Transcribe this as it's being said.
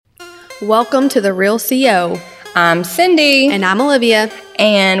Welcome to The Real CO. I'm Cindy. And I'm Olivia.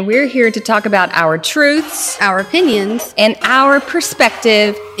 And we're here to talk about our truths, our opinions, and our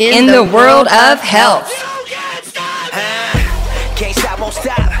perspective in the world of health. Can't stop, won't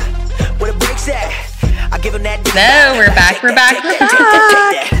stop. Where the brakes at? I give them that. No, we're back.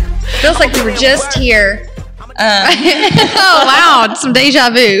 Feels like we were just here. Oh, wow. Some deja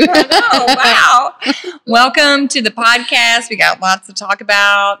vu. Oh, wow. Welcome to the podcast. We got lots to talk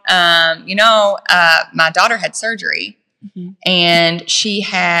about. My daughter had surgery, and she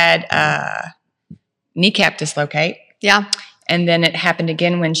had kneecap dislocate. Yeah. And then it happened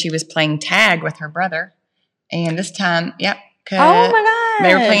again when she was playing tag with her brother. And this time, Oh, my God.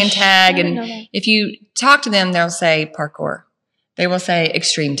 they were playing tag. And if you talk to them, they'll say parkour. They will say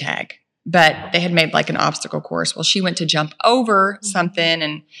extreme tag. But they had made like an obstacle course. Well, she went to jump over something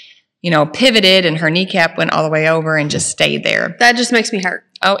and, pivoted, and her kneecap went all the way over and just stayed there. That just makes me hurt.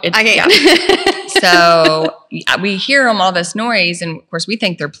 Oh, I can't. Yeah. So we hear them all this noise, and of course we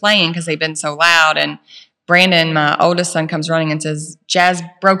think they're playing because they've been so loud. And Brandon, my oldest son, comes running and says, "Jazz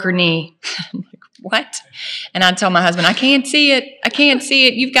broke her knee." I'm like, "What?" And I tell my husband, "I can't see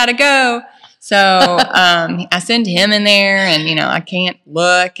it. You've got to go." So I send him in there, and I can't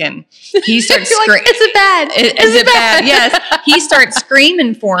look, and he starts screaming. Is it bad? Is it bad? Yes. He starts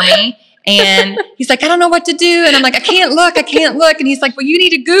screaming for me, and he's like, "I don't know what to do," and I'm like, I can't look, and he's like, "Well, you need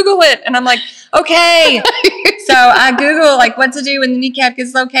to Google it," and I'm like, "Okay." So I Google like what to do when the kneecap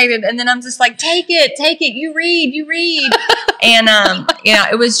gets located, and then I'm just like, take it, you read. And,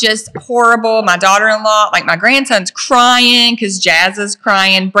 it was just horrible. My daughter-in-law, like my grandson's crying because Jazz is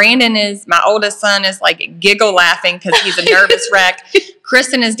crying. Brandon my oldest son is like giggle laughing because he's a nervous wreck.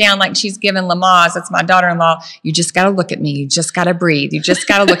 Kristen is down like she's giving Lamaze. That's my daughter-in-law. "You just got to look at me. You just got to breathe. You just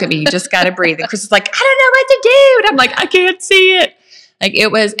got to look at me. You just got to breathe." And Kristen's like, "I don't know what to do." And I'm like, "I can't see it." Like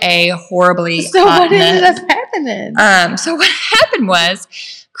it was a horribly So hot what ended mess. up happening? So what happened was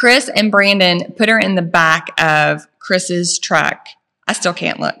Chris and Brandon put her in the back of Chris's truck. I still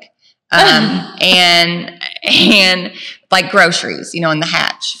can't look. And like groceries, in the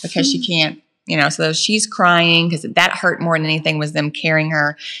hatch because she can't, so she's crying because that hurt more than anything was them carrying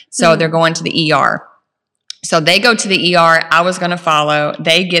her. So they're going to the ER. So they go to the ER. I was going to follow.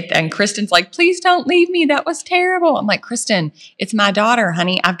 They get, and Kristen's like, "Please don't leave me. That was terrible." I'm like, "Kristen, it's my daughter,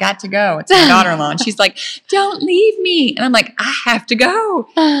 honey. I've got to go. It's my daughter-in-law." And she's like, "Don't leave me." And I'm like, "I have to go."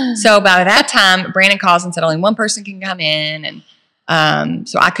 So by that time, Brandon calls and said only one person can come in. And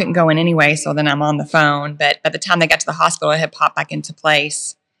so I couldn't go in anyway. So then I'm on the phone. But by the time they got to the hospital, it had popped back into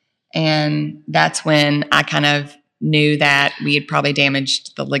place. And that's when I kind of knew that we had probably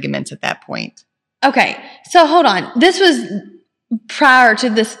damaged the ligaments at that point. Okay, so hold on. This was prior to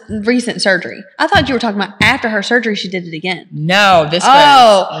this recent surgery. I thought you were talking about after her surgery, she did it again. No, this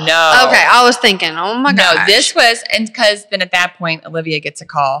was no. Okay, I was thinking, oh my gosh. No, this was, and because then at that point, Olivia gets a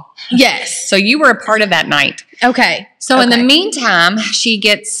call. Yes. So you were a part of that night. Okay. So in the meantime, she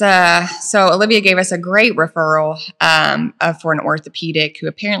gets, so Olivia gave us a great referral for an orthopedic who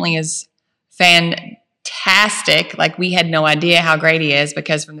apparently is fantastic. Like we had no idea how great he is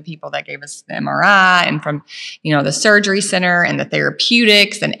because from the people that gave us the MRI and from, the surgery center and the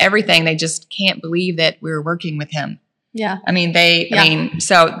therapeutics and everything, they just can't believe that we were working with him. Yeah.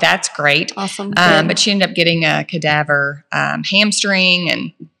 So that's great. Awesome. But she ended up getting a cadaver hamstring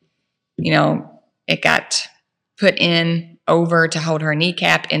and, it got put in over to hold her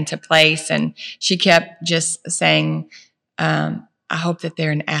kneecap into place. And she kept just saying, "I hope that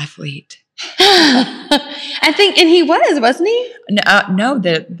they're an athlete." I think, and he was, wasn't he? No,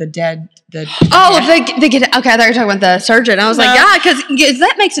 the dead. Okay, I thought you were talking about the surgeon. I was like, yeah, because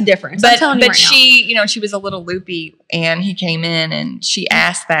that makes a difference. But I'm telling you right she, she was a little loopy, and he came in and she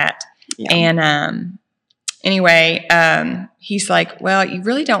asked that, and anyway, he's like, "Well, you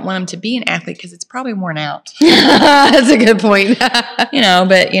really don't want him to be an athlete because it's probably worn out." That's a good point. But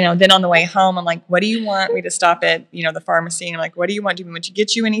then on the way home, I'm like, "What do you want?" We had to stop at, the pharmacy. And I'm like, "What do you want? Do we want to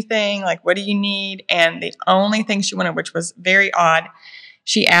get you anything? Like, what do you need?" And the only thing she wanted, which was very odd,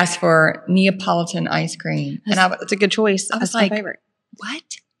 she asked for Neapolitan ice cream. That's a good choice. That's my favorite. "What?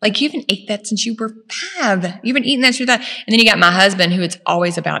 Like, you haven't ate that since you were 5. You haven't eaten that since you were 5. And then you got my husband, who it's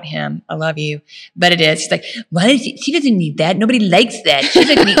always about him. I love you. But it is. She's like, "What is it? She doesn't need that. Nobody likes that. She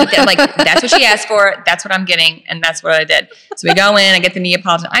doesn't eat that." I'm like, that's what she asked for. That's what I'm getting. And that's what I did. So we go in. I get the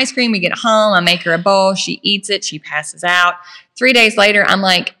Neapolitan ice cream. We get home. I make her a bowl. She eats it. She passes out. 3 days later, I'm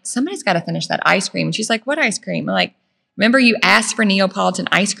like, "Somebody's got to finish that ice cream." And she's like, "What ice cream?" I'm like, "Remember you asked for Neapolitan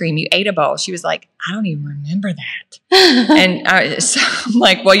ice cream. You ate a bowl." She was like, "I don't even remember that." And so I'm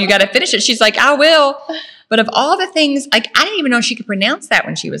like, "Well, you got to finish it." She's like, "I will." But of all the things, like I didn't even know she could pronounce that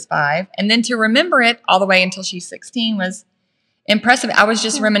when she was 5. And then to remember it all the way until she's 16 was impressive. I was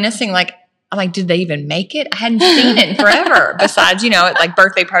just reminiscing, like, I'm like, did they even make it? I hadn't seen it in forever. Besides, at like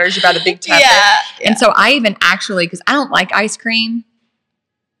birthday parties, you buy the big tub. Yeah. And so I even actually, because I don't like ice cream,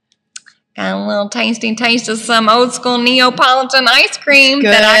 got a little taste of some old school Neapolitan ice cream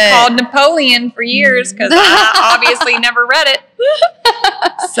that I called Napoleon for years because I obviously never read it.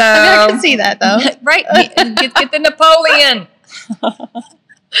 So I can see that though. Right. Get the Napoleon.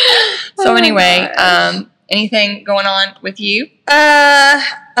 So anyway, anything going on with you?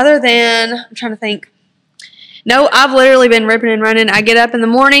 Other than, I'm trying to think. No, I've literally been ripping and running. I get up in the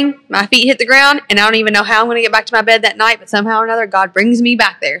morning, my feet hit the ground, and I don't even know how I'm going to get back to my bed that night, but somehow or another, God brings me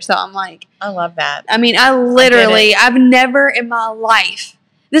back there. So I'm like, I love that. I mean, I've never in my life,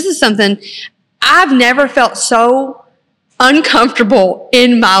 this is something, I've never felt so uncomfortable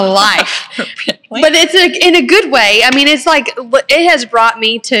in my life. Really? But it's in a good way. I mean, it's like, it has brought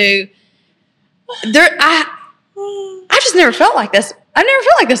me to, I just never felt like this. I've never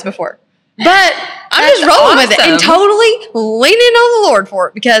felt like this before. But I'm just rolling with it and totally leaning on the Lord for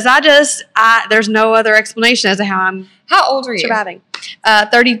it because there's no other explanation as to how I'm How old are you? surviving.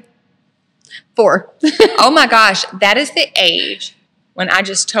 34. Oh my gosh. That is the age when I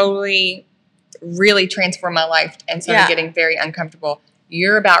just totally really transformed my life and started getting very uncomfortable.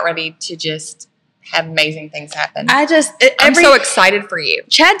 You're about ready to just have amazing things happen. I'm so excited for you.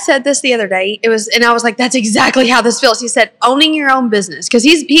 Chad said this the other day. And I was like, that's exactly how this feels. He said, owning your own business. Because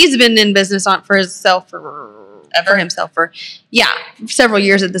he's been in business for himself for several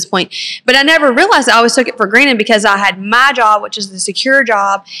years at this point. But I never realized I always took it for granted because I had my job, which is the secure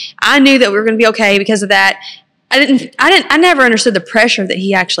job. I knew that we were going to be okay because of that. I never understood the pressure that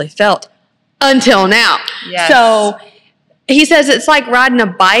he actually felt until now. Yes. So he says it's like riding a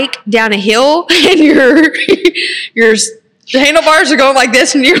bike down a hill and your handlebars are going like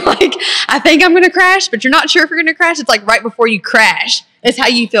this and you're like, I think I'm going to crash, but you're not sure if you're going to crash. It's like right before you crash. It's how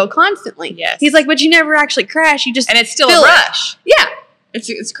you feel constantly. Yes. He's like, but you never actually crash. You just And it's still feel a rush. It. Yeah.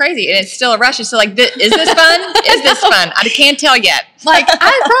 It's crazy. And it's still a rush. It's still like, is this fun? Is this fun? I can't tell yet. Like,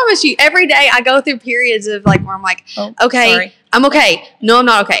 I promise you, every day I go through periods of like where I'm like, okay, sorry. I'm okay. No, I'm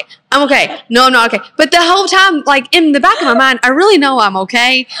not okay. I'm okay. No, I'm not okay. But the whole time, like in the back of my mind, I really know I'm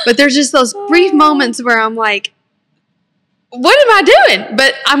okay. But there's just those brief moments where I'm like, what am I doing?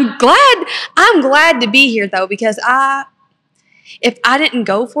 But I'm glad to be here though, because if I didn't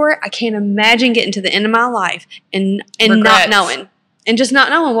go for it, I can't imagine getting to the end of my life and not knowing. And just not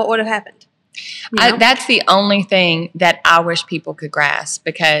knowing what would have happened. That's the only thing that I wish people could grasp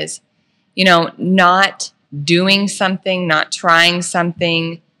because, not doing something, not trying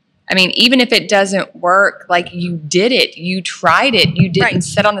something. I mean, even if it doesn't work, like you did it, you tried it, you didn't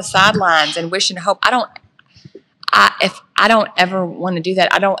sit on the sidelines and wish and hope. If I don't ever want to do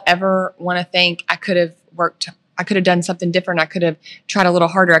that, I don't ever want to think I could have worked. I could have done something different. I could have tried a little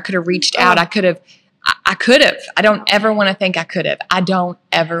harder. I could have reached out. I could have. I don't ever want to think I could have. I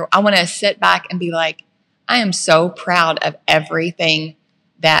want to sit back and be like, I am so proud of everything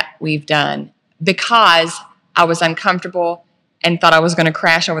that we've done because I was uncomfortable and thought I was going to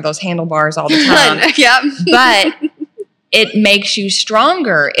crash over those handlebars all the time. Yeah. But it makes you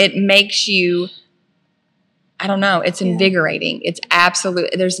stronger. It makes you, I don't know, it's invigorating. It's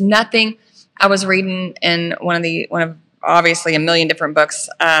absolute. There's nothing. I was reading in one of obviously a million different books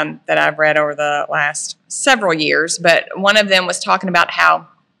that I've read over the last several years, but one of them was talking about how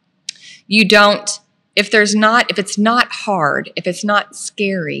if it's not hard, if it's not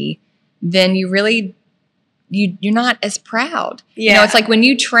scary, then you're not as proud. Yeah. It's like when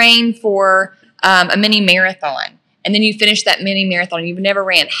you train for a mini marathon and then you finish that mini marathon and you've never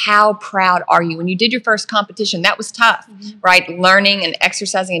ran, how proud are you? When you did your first competition, that was tough, right? Learning and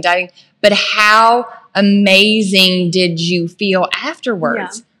exercising and dieting, but how amazing did you feel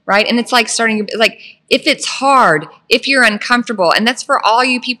afterwards, right? And it's like if it's hard, if you're uncomfortable, and that's for all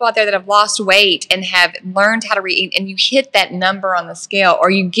you people out there that have lost weight and have learned how to eat, and you hit that number on the scale, or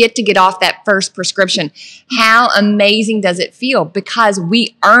you get off that first prescription, how amazing does it feel? Because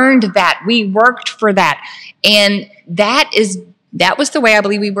we earned that. We worked for that. And that was the way I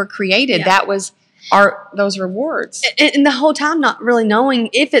believe we were created. Yeah. That was those rewards. And the whole time not really knowing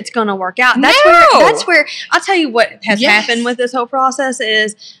if it's going to work out. That's where I'll tell you what has happened with this whole process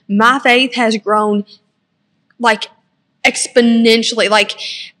is my faith has grown like exponentially. Like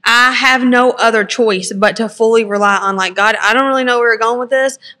I have no other choice but to fully rely on like, God, I don't really know where we're going with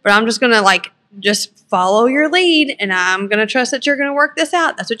this, but I'm just going to like just follow your lead and I'm going to trust that you're going to work this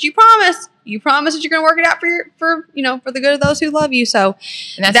out. That's what you promised. You promised that you're going to work it out for the good of those who love you. So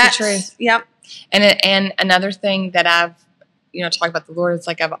and that's the truth. Yep. And another thing that I've, talk about the Lord, it's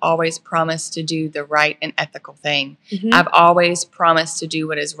like I've always promised to do the right and ethical thing. Mm-hmm. I've always promised to do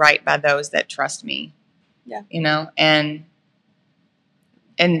what is right by those that trust me. Yeah.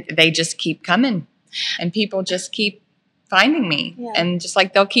 And they just keep coming, and people just keep finding me, and just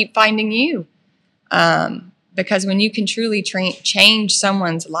like they'll keep finding you. Because when you can truly change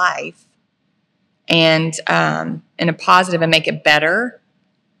someone's life and in a positive and make it better,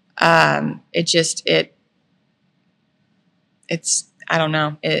 it's I don't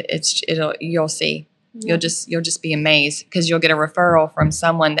know. You'll see. Yeah. You'll just be amazed, because you'll get a referral from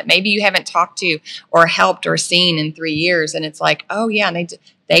someone that maybe you haven't talked to or helped or seen in 3 years, and it's like, oh yeah, and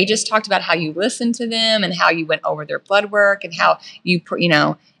they just talked about how you listened to them and how you went over their blood work and how and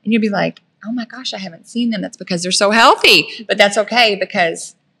you'll be like, oh my gosh, I haven't seen them. That's because they're so healthy, but that's okay,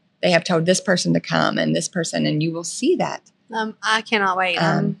 because they have told this person to come and this person, and you will see that. I cannot wait.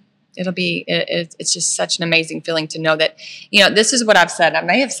 It's just such an amazing feeling to know that, this is what I've said. I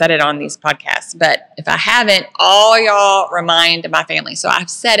may have said it on these podcasts, but if I haven't, all y'all remind my family. So I've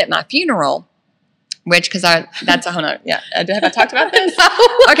said at my funeral, that's a whole nother, have I talked about this?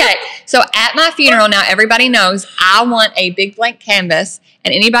 Okay. So at my funeral, now everybody knows I want a big blank canvas,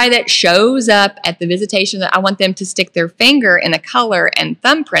 and anybody that shows up at the visitation, I want them to stick their finger in a color and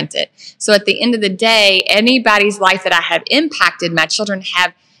thumbprint it. So at the end of the day, anybody's life that I have impacted, my children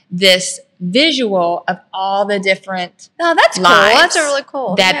have this visual of all the different that's cool. That's a really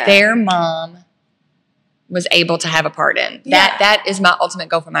cool that their mom was able to have a part in. That is my ultimate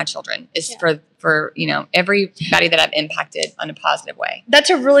goal for my children, is for everybody that I've impacted in a positive way. That's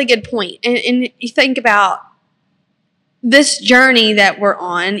a really good point. And you think about this journey that we're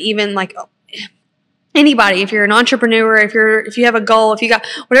on, even like anybody, if you're an entrepreneur, if you have a goal, if you got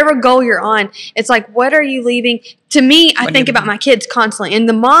whatever goal you're on, it's like, what are you leaving? To me, I think about my kids constantly, and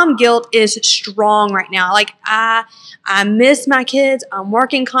the mom guilt is strong right now. Like I miss my kids. I'm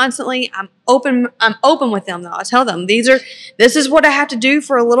working constantly. I'm open with them though. I tell them this is what I have to do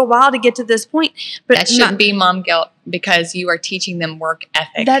for a little while to get to this point. But that shouldn't be mom guilt, because you are teaching them work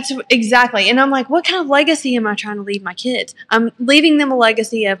ethic. That's exactly. And I'm like, what kind of legacy am I trying to leave my kids? I'm leaving them a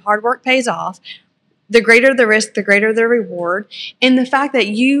legacy of hard work pays off. The greater the risk, the greater the reward. And the fact that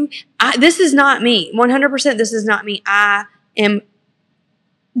this is not me. 100% this is not me. I am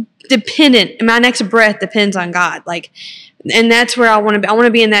dependent. My next breath depends on God. And that's where I want to be. I want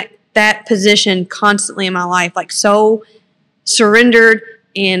to be in that position constantly in my life. Like so surrendered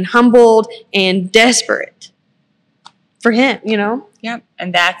and humbled and desperate for Him, Yeah.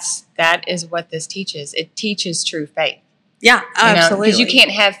 And that is what this teaches. It teaches true faith. Yeah, absolutely. Because you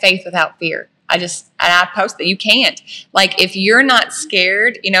can't have faith without fear. I post that you can't. Like, if you're not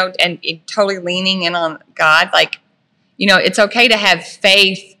scared, and totally leaning in on God, it's okay to have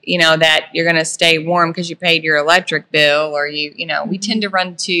faith, that you're going to stay warm because you paid your electric bill, or we tend to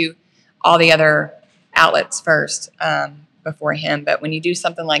run to all the other outlets first before Him. But when you do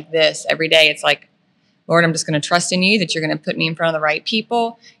something like this every day, it's like, Lord, I'm just going to trust in you that you're going to put me in front of the right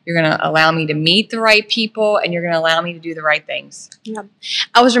people. You're going to allow me to meet the right people, and you're going to allow me to do the right things. Yeah.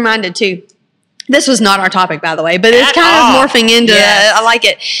 I was reminded too. This was not our topic, by the way, but it's kind of morphing into I like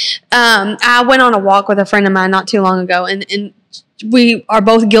it. I went on a walk with a friend of mine not too long ago, and we are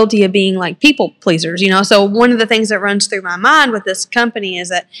both guilty of being like people pleasers, So one of the things that runs through my mind with this company is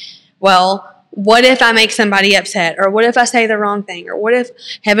that, well, what if I make somebody upset? Or what if I say the wrong thing? Or what if,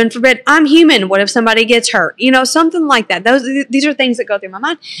 heaven forbid, I'm human? What if somebody gets hurt? Something like that. These are things that go through my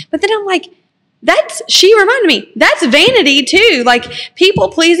mind. But then I'm like, she reminded me, that's vanity too. Like, people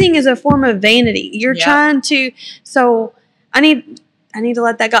pleasing is a form of vanity. You're trying to, so I need to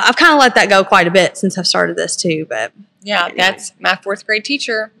let that go. I've kind of let that go quite a bit since I've started this too, but. Yeah, that's my 4th grade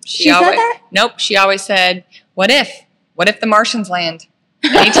teacher. She said that? Nope. She always said, what if the Martians land?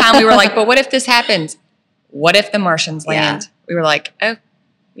 Anytime we were like, but what if this happens? What if the Martians land? We were like, oh,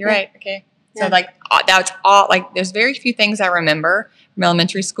 you're right. Okay. So that's all, there's very few things I remember from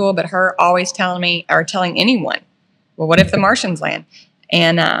elementary school, but her always telling me, or telling anyone, well, what if the Martians land?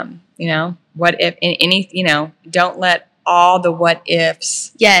 And, what if, don't let all the what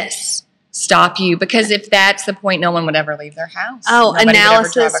ifs stop you, because if that's the point, no one would ever leave their house. Oh,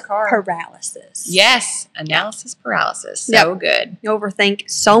 analysis paralysis. Yes. Analysis paralysis. So good. You overthink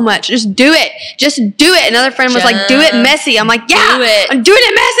so much. Just do it. Another friend was like, do it messy. I'm like, yeah, do it. I'm doing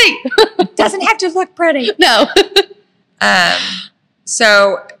it messy. It doesn't have to look pretty. No.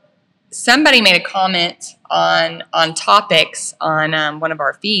 So somebody made a comment on topics on one of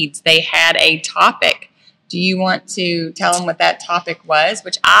our feeds. They had a topic. Do you want to tell them what that topic was?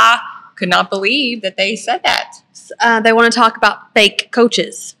 Which I could not believe that they said that. They want to talk about fake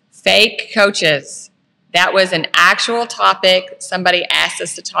coaches. fake coaches. That was an actual topic somebody asked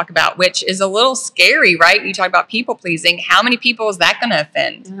us to talk about, which is a little scary, right? You talk about people pleasing. How many people is that going to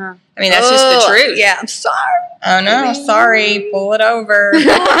offend? Uh-huh. I mean, that's just the truth. Yeah, I'm sorry. Oh, no, sorry. Pull it over. We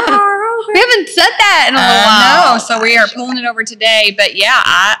haven't said that in a while. No, so we are pulling it over today. But yeah,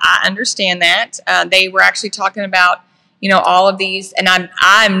 I understand that. They were actually talking about, all of these, and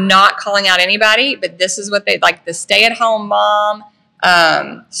I'm not calling out anybody, but this is what they like: the stay-at-home mom,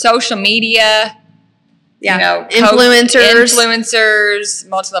 social media. Yeah, influencers,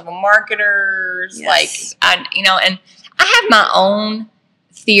 multi-level marketers, yes. and I have my own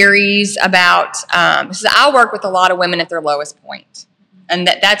theories about, because I work with a lot of women at their lowest point. And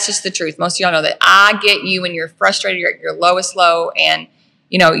that's just the truth. Most of y'all know that I get you when you're frustrated, you're at your lowest low. And,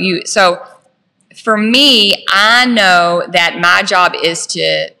 so for me, I know that my job is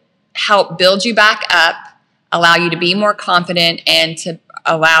to help build you back up, allow you to be more confident, and to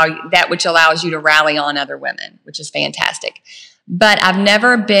allow that which allows you to rally on other women, which is fantastic. But I've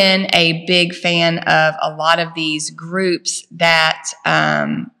never been a big fan of a lot of these groups that,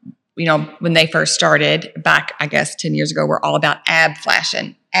 when they first started back, I guess 10 years ago, were all about ab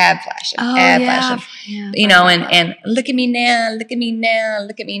flashing. Flashing. Yeah. And look at me now, look at me now,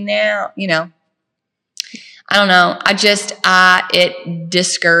 look at me now, I don't know. It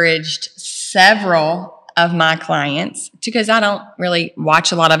discouraged several of my clients because I don't really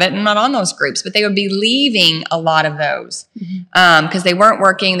watch a lot of it and I'm not on those groups, but they would be leaving a lot of those because they weren't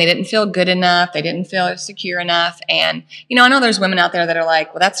working. They didn't feel good enough. They didn't feel secure enough. And, I know there's women out there that are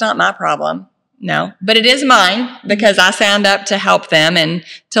like, well, that's not my problem. No, but it is mine because I signed up to help them and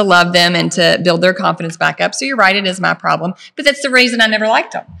to love them and to build their confidence back up. So you're right. It is my problem, but that's the reason I never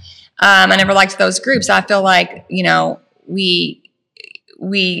liked them. I never liked those groups. I feel like,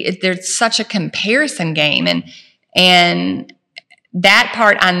 there's such a comparison game and that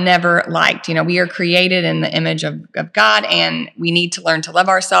part I never liked. We are created in the image of God and we need to learn to love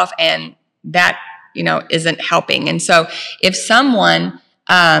ourselves, and that, isn't helping. And so if someone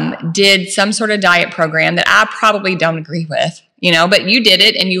did some sort of diet program that I probably don't agree with, but you did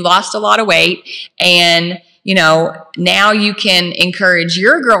it and you lost a lot of weight and, now you can encourage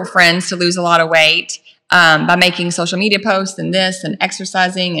your girlfriends to lose a lot of weight by making social media posts and this and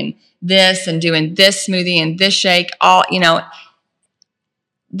exercising and this and doing this smoothie and this shake. The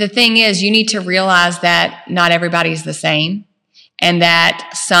thing is, you need to realize that not everybody's the same and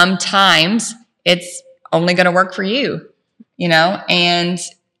that sometimes it's only going to work for you, and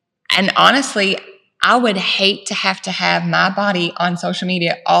honestly, I would hate to have my body on social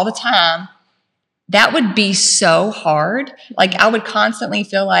media all the time. That would be so hard. Like I would constantly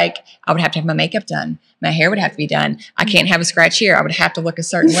feel like I would have to have my makeup done. My hair would have to be done. I can't have a scratch here. I would have to look a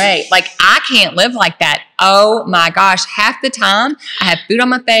certain way. Like I can't live like that. Oh my gosh. Half the time I have food on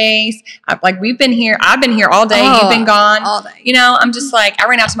my face. I've been here all day. You've been gone. All day. I'm just like, I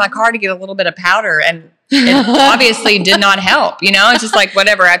ran out to my car to get a little bit of powder and it obviously did not help. It's just like,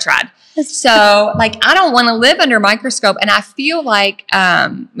 whatever, I tried. So I don't want to live under a microscope. And I feel like,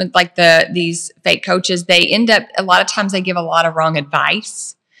 with these fake coaches, they end up, a lot of times they give a lot of wrong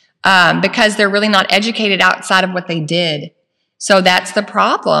advice, because they're really not educated outside of what they did. So that's the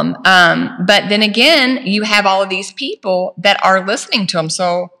problem. But then again, you have all of these people that are listening to them.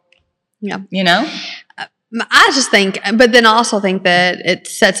 So, yeah, I just think, but then also think that it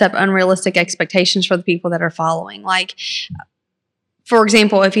sets up unrealistic expectations for the people that are following. For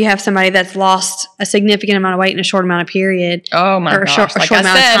example, if you have somebody that's lost a significant amount of weight in a short amount of period, a short amount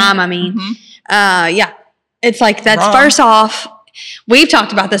of time, it's like that's wrong. First off, we've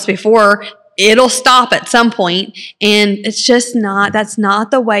talked about this before. It'll stop at some point, and it's just not. That's not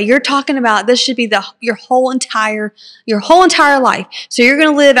the way you're talking about. This should be your whole entire life. So you're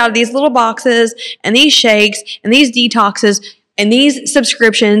going to live out of these little boxes and these shakes and these detoxes and these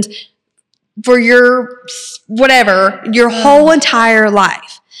subscriptions for your whole entire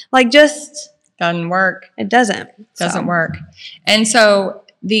life. Just doesn't work. It doesn't work. And so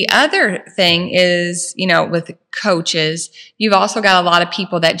the other thing is, with coaches, you've also got a lot of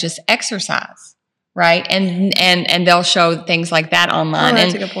people that just exercise, right? And they'll show things like that online.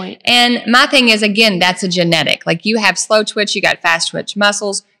 That's a good point. And my thing is, again, that's a genetic. You have slow twitch, you got fast twitch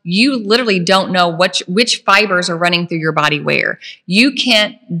muscles. You literally don't know which fibers are running through your body where. You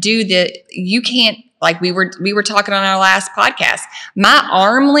can't we were talking on our last podcast. My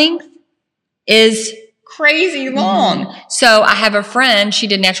arm length is crazy long. Mm-hmm. So I have a friend, she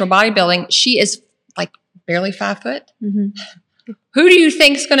did natural bodybuilding. She is barely 5 foot. Mm-hmm. Who do you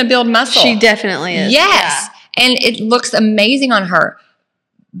think is going to build muscle? She definitely is. Yes. Yeah. And it looks amazing on her.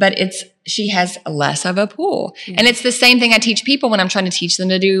 but she has less of a pull. And it's the same thing I teach people when I'm trying to teach them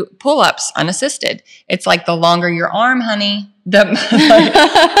to do pull-ups unassisted. It's like the longer your arm, honey, we're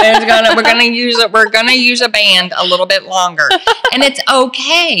gonna use a band a little bit longer. And it's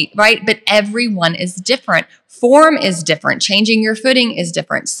okay, right? But everyone is different. Form is different. Changing your footing is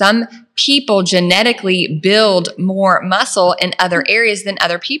different. Some people genetically build more muscle in other areas than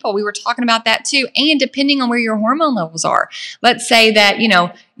other people. We were talking about that too. And depending on where your hormone levels are. Let's say that,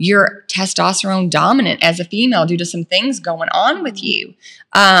 you're testosterone dominant as a female due to some things going on with you.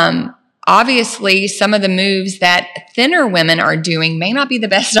 Obviously, some of the moves that thinner women are doing may not be the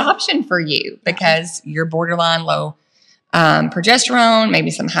best option for you because you're borderline low progesterone,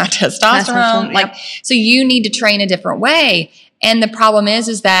 maybe some high testosterone. So you need to train a different way. And the problem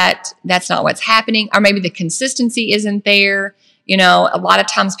is that that's not what's happening, or maybe the consistency isn't there. A lot of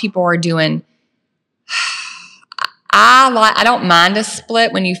times people are doing, I don't mind a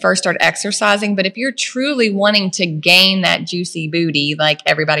split when you first start exercising, but if you're truly wanting to gain that juicy booty, like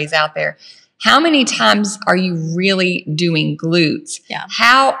everybody's out there, how many times are you really doing glutes? Yeah.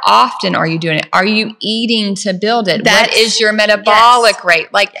 How often are you doing it? Are you eating to build it? What is your metabolic rate?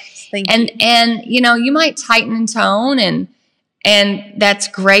 And you might tighten and tone and that's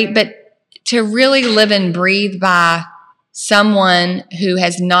great, but to really live and breathe by someone who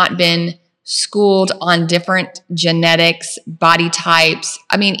has not been schooled on different genetics, body types.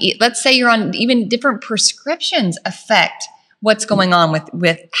 I mean, let's say you're on even different prescriptions affect what's going on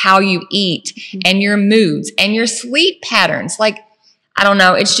with how you eat and your moods and your sleep patterns. I don't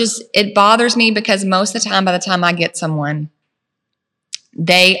know. It bothers me because most of the time, by the time I get someone,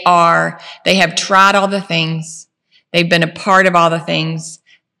 they have tried all the things. They've been a part of all the things.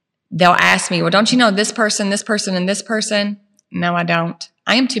 They'll ask me, well, don't you know this person, and this person? No, I don't.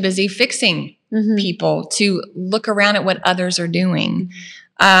 I am too busy fixing people to look around at what others are doing.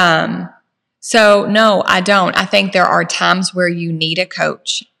 So no, I don't. I think there are times where you need a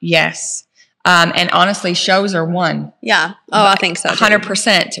coach. Yes. And honestly, shows are one. Yeah. Oh, I think so.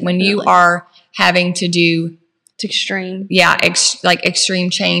 100%. When you are having to do, it's extreme. Yeah. Extreme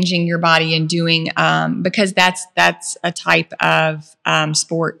changing your body and doing, because that's a type of,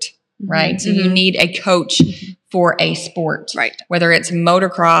 sport, right? So you need a coach for a sport, right? Whether it's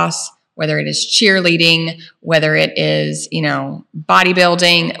motocross, whether it is cheerleading, whether it is,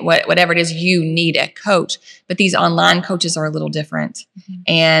 bodybuilding, whatever it is, you need a coach. But these online coaches are a little different.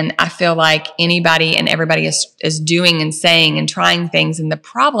 And I feel like anybody and everybody is doing and saying and trying things. And the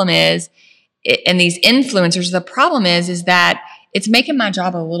problem is, and these influencers, the problem is that it's making my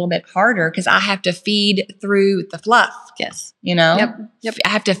job a little bit harder because I have to feed through the fluff. Yes. Yep. I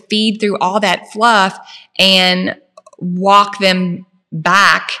have to feed through all that fluff and walk them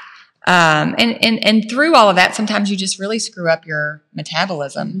back. And through all of that, sometimes you just really screw up your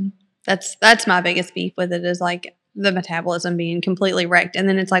metabolism. That's my biggest beef with it, is the metabolism being completely wrecked. And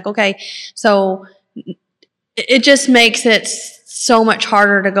then it's okay, so it just makes it so much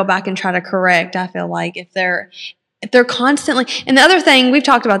harder to go back and try to correct. I feel like if they're constantly, and the other thing, we've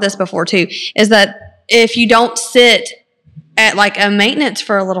talked about this before too, is that if you don't sit at a maintenance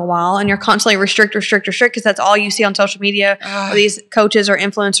for a little while and you're constantly restrict, because that's all you see on social media, or these coaches or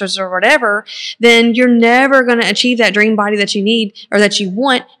influencers or whatever, then you're never going to achieve that dream body that you need or that you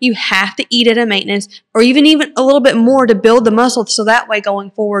want. You have to eat at a maintenance, or even a little bit more to build the muscle, so that way going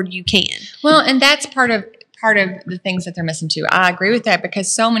forward you can. Well, and that's part of the things that they're missing too. I agree with that,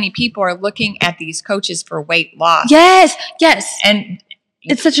 because so many people are looking at these coaches for weight loss. Yes. And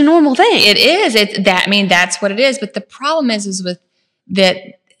it's such a normal thing. It is. That's what it is. But the problem is with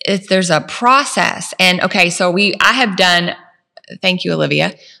that, there's a process. And okay, so I have done, thank you,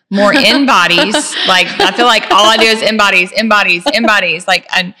 Olivia, more in bodies. I feel like all I do is in bodies.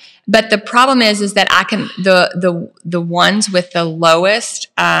 But the problem is that I can, the ones with the lowest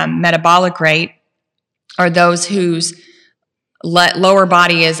metabolic rate are those whose lower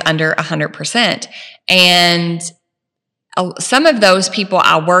body is under 100%. And some of those people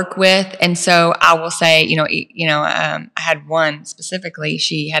I work with, and so I will say, I had one specifically.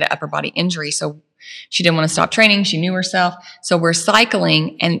 She had an upper body injury, so she didn't want to stop training. She knew herself, so we're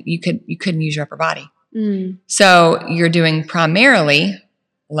cycling, and you couldn't use your upper body. So you're doing primarily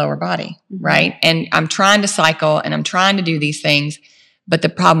lower body, right? And I'm trying to cycle, and I'm trying to do these things, but the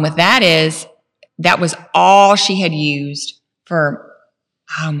problem with that is that was all she had used for,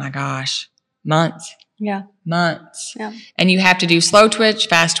 oh my gosh, months. Yeah. Months. Yeah. And you have to do slow twitch,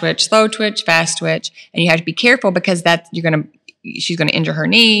 fast twitch, slow twitch, fast twitch. And you have to be careful, because she's going to injure her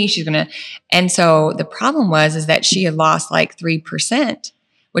knee. And so the problem is that she had lost 3%,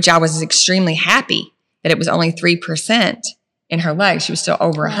 which I was extremely happy that it was only 3% in her legs. She was still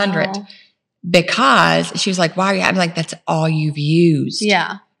over 100 because she was like, why are you? I'm like, that's all you've used.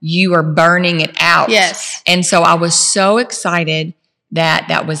 Yeah. You are burning it out. Yes. And so I was so excited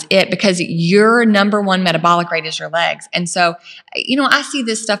that was it, because your number one metabolic rate is your legs. And so, I see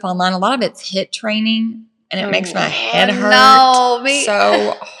this stuff online. A lot of it's HIIT training, and it makes my head hurt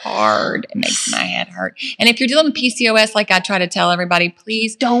so hard. It makes my head hurt. And if you're dealing with PCOS, like I try to tell everybody,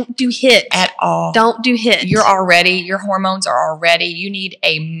 please don't do HIIT at all. Don't do HIIT. Your hormones are already, you need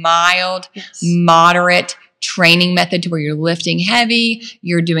a mild, moderate training method to where you're lifting heavy.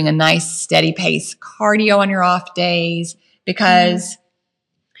 You're doing a nice steady pace cardio on your off days, because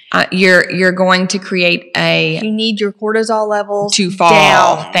you're going to create you need your cortisol levels to fall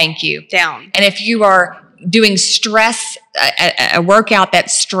down. Thank you. Down. And if you are doing stress, a workout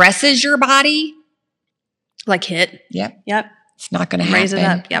that stresses your body, like HIIT. Yep. It's not going to happen. Raise it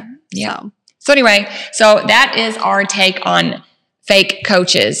up. Yep. So anyway, that is our take on fake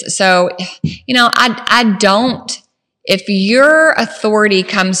coaches. So, I don't. If your authority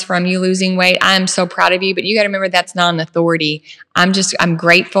comes from you losing weight, I'm so proud of you, but you got to remember that's not an authority. I'm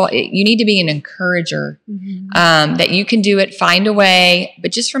grateful. You need to be an encourager, that you can do it, find a way,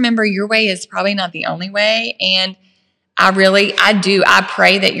 but just remember your way is probably not the only way. And I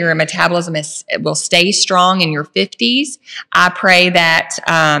pray that your metabolism will stay strong in your 50s. I pray that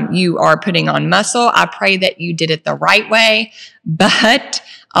you are putting on muscle. I pray that you did it the right way. But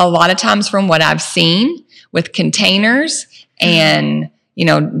a lot of times from what I've seen with containers and,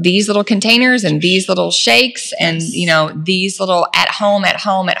 these little containers and these little shakes and, these little at home,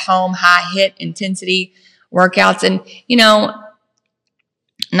 high HIIT intensity workouts. And,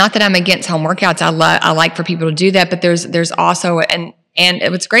 not that I'm against home workouts. I like for people to do that, but there's also, and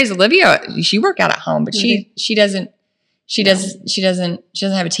what's great is Olivia, she work out at home, but she doesn't have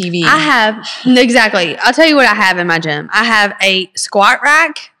a TV. I have, exactly. I'll tell you what I have in my gym. I have a squat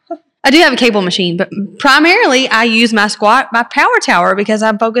rack. I do have a cable machine, but primarily I use my power tower, because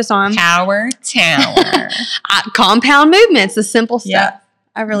I'm focused on power tower, compound movements, the simple stuff.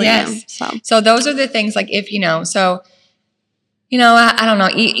 I really am. So those are the things, like if, I don't know,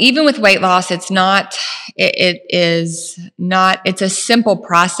 even with weight loss, it's a simple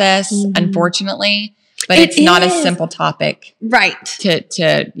process, unfortunately, but it's not a simple topic. Right.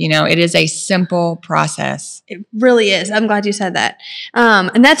 It is a simple process. It really is. I'm glad you said that.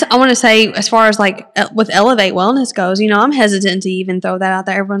 And I want to say, as far as like with Elevate Wellness goes, I'm hesitant to even throw that out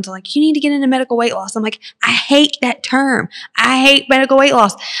there. Everyone's like, you need to get into medical weight loss. I'm like, I hate that term. I hate medical weight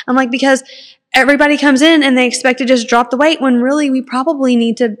loss. I'm like, because everybody comes in and they expect to just drop the weight, when really we probably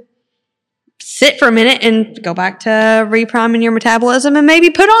need to sit for a minute and go back to repriming your metabolism and maybe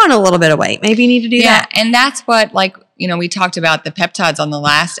put on a little bit of weight. Maybe you need to do that. Yeah, and that's what, we talked about the peptides on the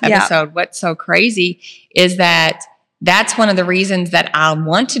last episode. Yeah. What's so crazy is that's one of the reasons that I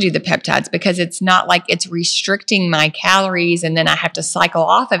want to do the peptides, because it's not like it's restricting my calories and then I have to cycle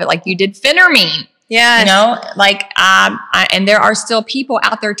off of it like you did phentermine. Yeah. And there are still people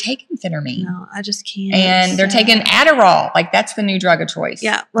out there taking phentermine. No, I just can't. And they're taking Adderall. Like, that's the new drug of choice.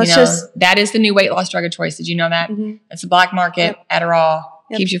 Yeah. That is the new weight loss drug of choice. Did you know that? Mm-hmm. It's the black market. Yep. Adderall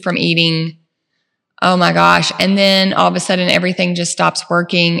keeps you from eating. Oh my gosh. And then all of a sudden everything just stops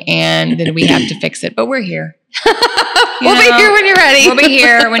working, and then we have to fix it. But we're here. We'll be here when you're ready. We'll be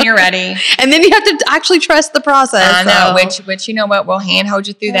here when you're ready. And then you have to actually trust the process. I know, which you know what, we'll handhold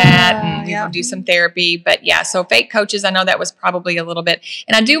you through that, and we'll do some therapy. But so fake coaches, I know that was probably a little bit.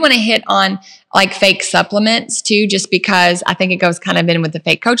 And I do want to hit on like fake supplements too, just because I think it goes kind of in with the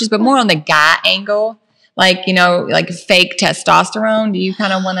fake coaches, but more on the guy angle. Like, like fake testosterone. Do you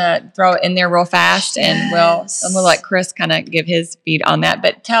kind of want to throw it in there real fast? And we'll let Chris kind of give his feed on that.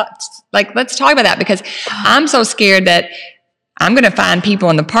 But let's talk about that, because I'm so scared that I'm going to find people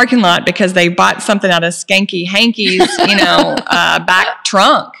in the parking lot because they bought something out of Skanky Hanky's, back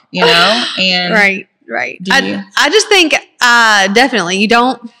trunk, and right. I just think, definitely you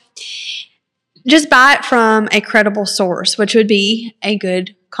don't just buy it from a credible source, which would be a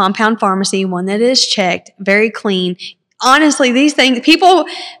good compound pharmacy, one that is checked, very clean. Honestly, these things, people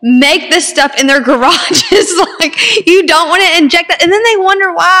make this stuff in their garages. Like, you don't want to inject that. And then they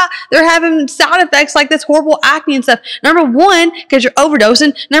wonder why they're having side effects like this horrible acne and stuff. Number one, because you're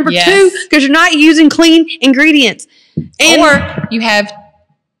overdosing. Number two, because you're not using clean ingredients. Or you have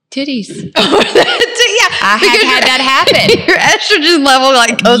titties. I have had that happen. Your estrogen level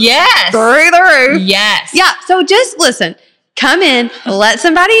goes through the roof. Yes. Yeah. So just listen. Come in, let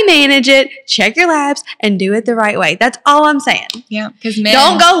somebody manage it, check your labs, and do it the right way. That's all I'm saying. Yeah, because men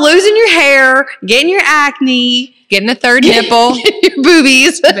Don't go losing your hair, getting your acne, getting a third nipple. your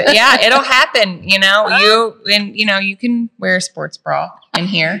boobies. But yeah, it'll happen. You can wear a sports bra in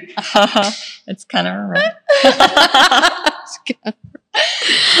here. It's kind of right.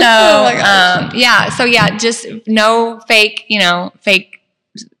 So just no fake,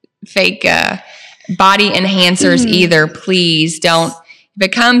 fake body enhancers either. Please don't. If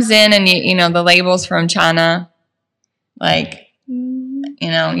it comes in and the label's from China, like,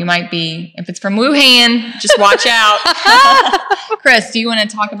 you might be, if it's from Wuhan, just watch out. Chris, do you want to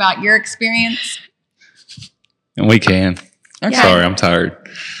talk about your experience? And we can. Okay. Sorry, I'm tired.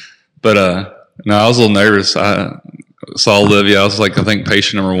 But no, I was a little nervous. I saw Olivia. I was like, I think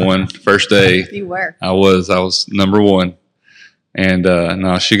patient number 1. First day. You were. I was number 1. And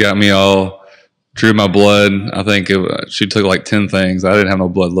no, she got me all, drew my blood. I think she took like 10 things. I didn't have no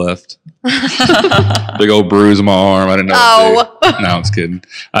blood left. Big old bruise on my arm. I didn't know what to do. No, I was kidding.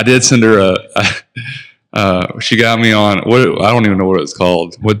 I did send her she got me on, I don't even know what it's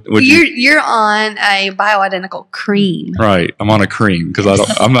called. You're on a bioidentical cream. Right. I'm on a cream because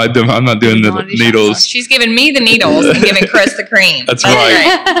I'm not doing the needles. She's giving me the needles and giving Chris the cream. That's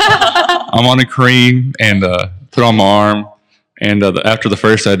right. I'm on a cream and put on my arm. And after the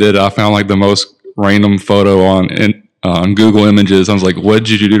first I did, I found like the most random photo on Google Images. I was like, what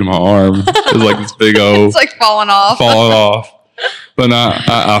did you do to my arm? It was like this big old. It's like falling off. But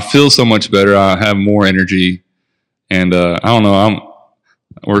I feel so much better. I have more energy. And I don't know.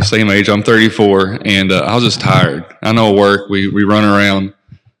 We're the same age. I'm 34. And I was just tired. I know at work we run around.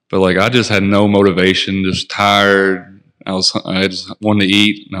 But like I just had no motivation. Just tired. I just wanted to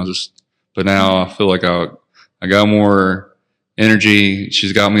eat. But now I feel like I got more energy.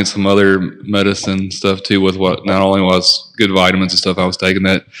 She's got me some other medicine stuff too, with what not only was good vitamins and stuff I was taking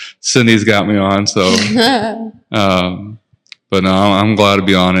that Cindy's got me on. So, but no, I'm glad to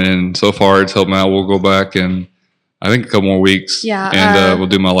be on it. And so far it's helped me out. We'll go back and I think a couple more weeks. Yeah. And we'll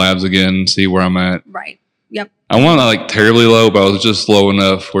do my labs again and see where I'm at. Right. Yep. I wasn't like terribly low, but I was just low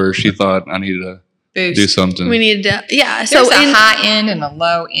enough where she thought I needed to do something. We needed to, yeah. There's a high end and a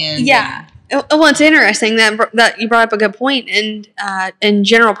low end. Yeah. Well, it's interesting that you brought up a good point. And in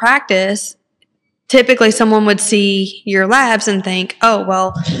general practice, typically someone would see your labs and think, oh,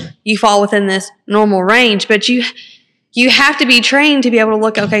 well, you fall within this normal range. But you have to be trained to be able to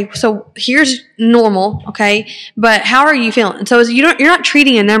look, okay, so here's normal, okay, but how are you feeling? So you're not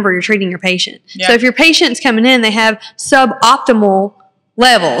treating a number, you're treating your patient. Yeah. So if your patient's coming in, they have suboptimal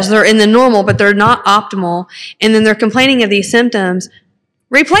levels. They're in the normal, but they're not optimal. And then they're complaining of these symptoms.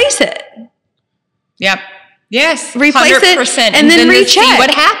 Replace it. Yep. Yes. Replace 100%. It and then recheck. See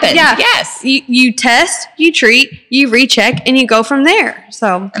what happens. Yeah. Yes. You test, you treat, you recheck, and you go from there.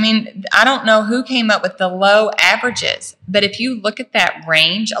 So, I mean, I don't know who came up with the low averages, but if you look at that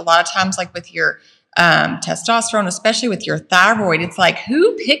range, a lot of times, like with your testosterone, especially with your thyroid, it's like,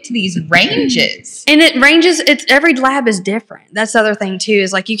 who picked these ranges? And it ranges. Every lab is different. That's the other thing too.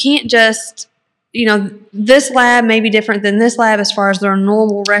 Is like you can't just. This lab may be different than this lab as far as their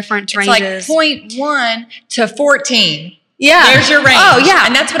normal reference ranges. It's like 0.1 to 14. Yeah. There's your range. Oh, yeah.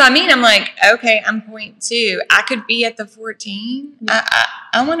 And that's what I mean. I'm like, okay, I'm 0.2. I could be at the 14.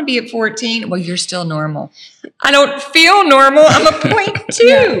 I want to be at 14. Well, you're still normal. I don't feel normal. I'm a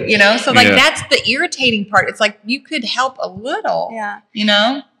 0.2, So, that's the irritating part. It's like you could help a little,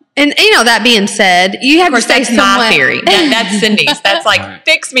 And, that being said, you have to stay somewhat. My theory. That's Cindy's. That's like,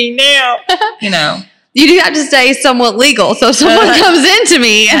 fix me now, You do have to stay somewhat legal. So if someone comes into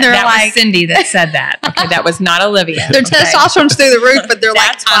me and they're that like. Was Cindy that said that. Okay, that was not Olivia. Their testosterone's through the roof, but they're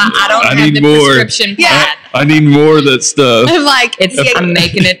that's like, I don't have the prescription pad. I need more of that stuff. I'm like, I'm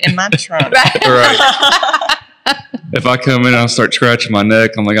making it in my trunk. Right. If I come in and I start scratching my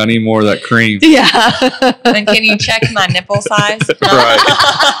neck, I'm like, I need more of that cream. Yeah. Then can you check my nipple size? Right.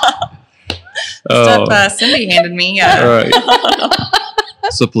 Stuff Cindy handed me. Right.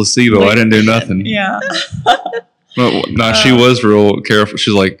 It's a placebo. I didn't do nothing. Yeah. But no, she was real careful.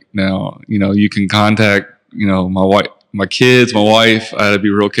 She's like, now, you can contact, my kids, my wife. I had to be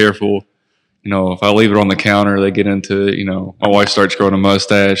real careful. If I leave it on the counter, they get into it. My wife starts growing a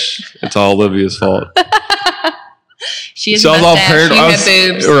mustache. It's all Olivia's fault. She has a mustache. You have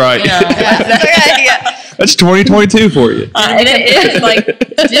boobs. Right. That's 2022 for you. And it is. Like,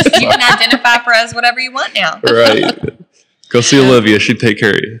 just you can identify for us whatever you want now. Right. Go see Olivia. She'd take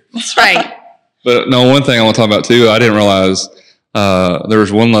care of you. That's right. But no, one thing I want to talk about too, I didn't realize there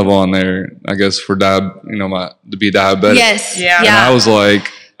was one level on there, I guess, for to be diabetic. Yes. Yeah. And I was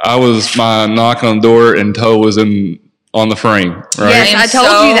like, my knock on the door and toe was in on the frame, right? Yes, I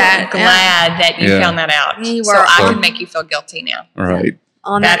told you that. Glad that you found that out. You so were I can make you feel guilty now. Right.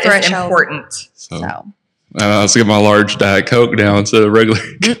 on That that is threshold. important. So. Let's get my large Diet Coke down instead of regular.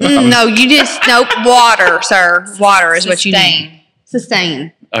 No, you just water, sir. Water is what you need.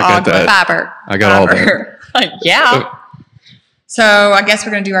 Sustain. I got that. Fiber. I got all that. Yeah. So I guess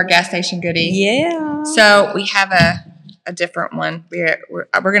we're going to do our gas station goodie. Yeah. So we have a different one. We're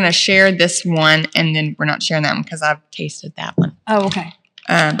going to share this one, and then we're not sharing that one because I've tasted that one. Oh, okay.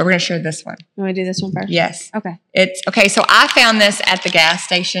 But we're going to share this one. You want to do this one first? Yes. Okay. It's okay. So I found this at the gas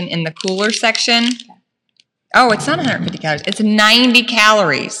station in the cooler section. Oh, it's not 150 calories. It's 90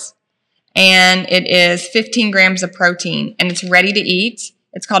 calories, and it is 15 grams of protein, and it's ready to eat.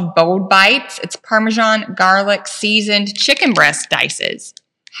 It's called Bold Bites. It's Parmesan, garlic, seasoned chicken breast dices.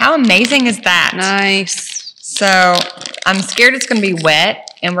 How amazing is that? Nice. So I'm scared it's going to be wet,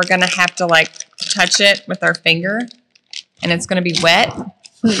 and we're going to have to like touch it with our finger, and it's going to be wet.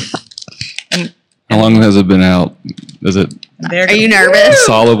 And How long has it been out? Is it Are you nervous?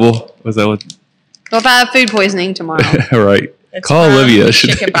 soluble? Was that what? Well, if I have food poisoning tomorrow. Right. It's Call from Olivia.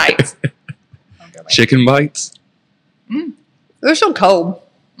 Chicken Bites. Chicken bites? They're so cold.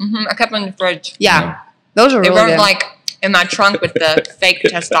 I kept them in the fridge. Yeah. Those are They really weren't good. like in my trunk with the fake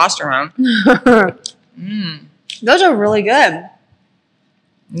testosterone. Those are really good.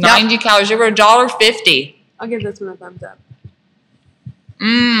 90 calories. They were $1.50. I'll give this one a thumbs up.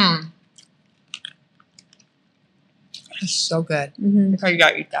 It's so good. Mm-hmm. That's how you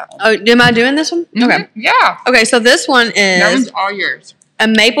got to eat that one. Oh, am I doing this one? Okay. Yeah. Okay, so this one That one's is all yours. a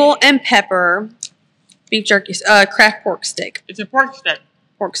maple and pepper beef jerky, craft pork stick. It's a pork stick.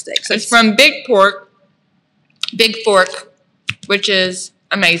 Pork stick. So It's from Big Fork, which is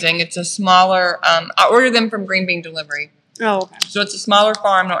amazing. It's a smaller, I ordered them from Green Bean Delivery. Oh, okay. So it's a smaller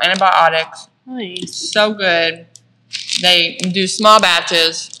farm, no antibiotics. Nice. So good. They do small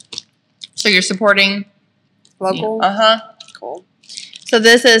batches. So you're supporting. Local. Cool. So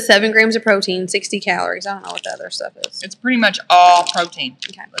this is 7 grams of protein, 60 calories. I don't know what the other stuff is. It's pretty much all protein.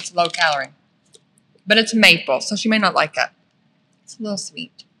 Okay. It's low calorie. But it's maple, so she may not like it. It's a little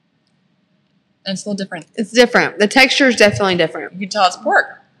sweet. And it's a little different. It's different. The texture is definitely different. You can tell it's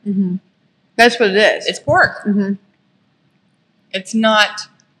pork. Mm-hmm. That's what it is. It's pork. Mm-hmm. It's not.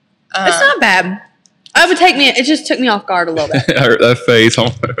 It's not bad. It just took me off guard a little bit. That face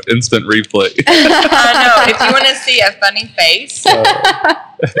on instant replay. I know. If you want to see a funny face,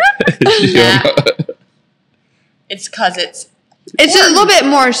 it's because it's It's a little bit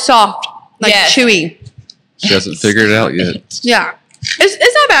more soft, like Yes. chewy. She hasn't figured it out yet. Yeah.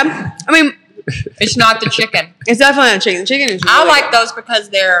 It's not bad. I mean, it's not the chicken. it's definitely not chicken. Chicken is really I like good. those because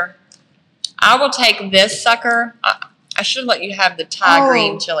they're. I will take this sucker. I should let you have the Thai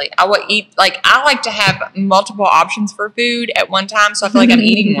green chili. I will eat I like to have multiple options for food at one time, so I feel like I'm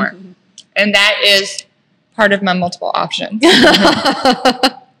eating more, and that is part of my multiple options.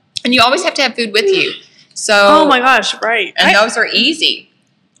 And you always have to have food with you. So Oh my gosh, right. and those are easy.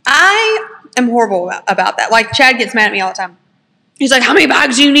 I am horrible about that. Like, Chad gets mad at me all the time. He's like, how many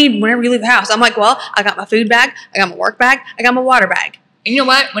bags do you need whenever you leave the house? I'm like, well, I got my food bag, I got my work bag, I got my water bag. And you know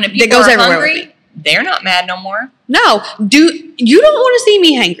what? When people goes are everywhere with hungry, they're not mad no more. No, you don't want to see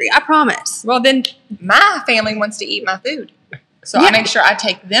me hangry, I promise. Well, then my family wants to eat my food. So Yeah. I make sure I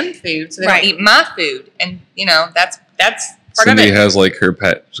take them food so they Right. don't eat my food. And, that's part Cindy of it. has like her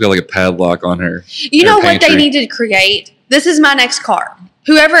she's got like a padlock on her. You know what they pantry. need to create? This is my next car.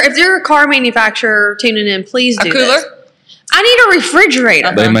 Whoever, if you're a car manufacturer tuning in, please A do cooler? this. I need a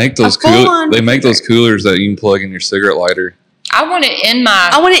refrigerator. They make those full-on They make those coolers that you can plug in your cigarette lighter. I want it in my.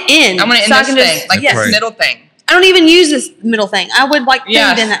 I want it in. I want it in so this thing, like yes. this middle thing. I don't even use this middle thing. I would like food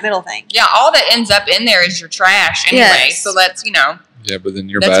Yes. in that middle thing. Yeah, all that ends up in there is your trash anyway. Yes. So let's Yeah, but then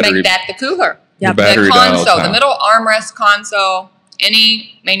your let's battery. make that the cooler. Your Yep. battery The dial's console, the not. middle armrest console.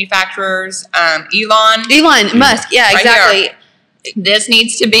 Any manufacturers, Elon. Elon Musk. Yeah, Right exactly. This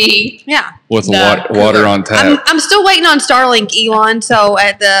needs to be. Yeah. with the the water cooler. on tap. I'm still waiting on Starlink, Elon. So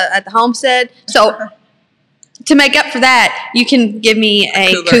at the homestead. So to make up for that, you can give me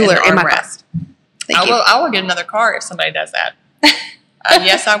a cooler in my car. armrest. Thank you. I will get another car if somebody does that.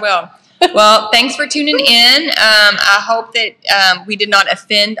 Yes, I will. Well, thanks for tuning in. I hope that we did not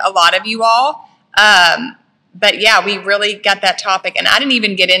offend a lot of you all. But yeah, we really got that topic. And I didn't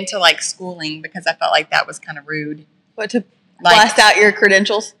even get into schooling because I felt like that was kind of rude. What, to blast out your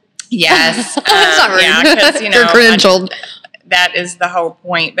credentials? Yes. It's not rude. Yeah, because, You're credentialed. that is the whole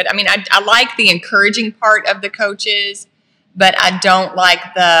point. But I mean, I like the encouraging part of the coaches, but I don't like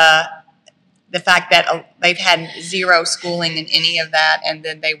the fact that they've had zero schooling in any of that, and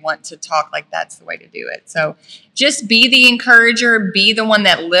then they want to talk like that's the way to do it. So just be the encourager, be the one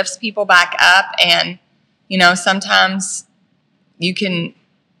that lifts people back up. And, you know, sometimes you can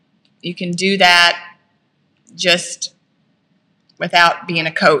do that just without being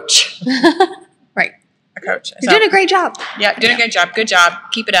a coach. Right. A coach. You're doing a great job. Yeah, doing a good job. Good job.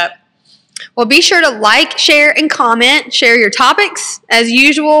 Keep it up. Well, be sure to like, share, and comment. Share your topics. As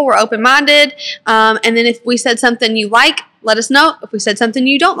usual, we're open-minded. And then if we said something you like, let us know. If we said something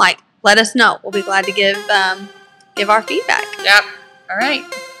you don't like, let us know. We'll be glad to give our feedback. Yep. All right.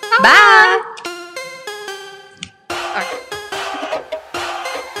 Bye. All right.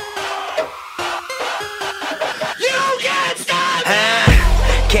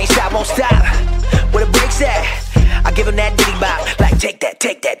 Can't stop, won't stop. Where the brakes at? I give him that diddy bop. Like, take that,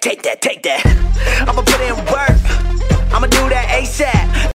 take that, take that, take that. I'ma put in work. I'ma do that ASAP.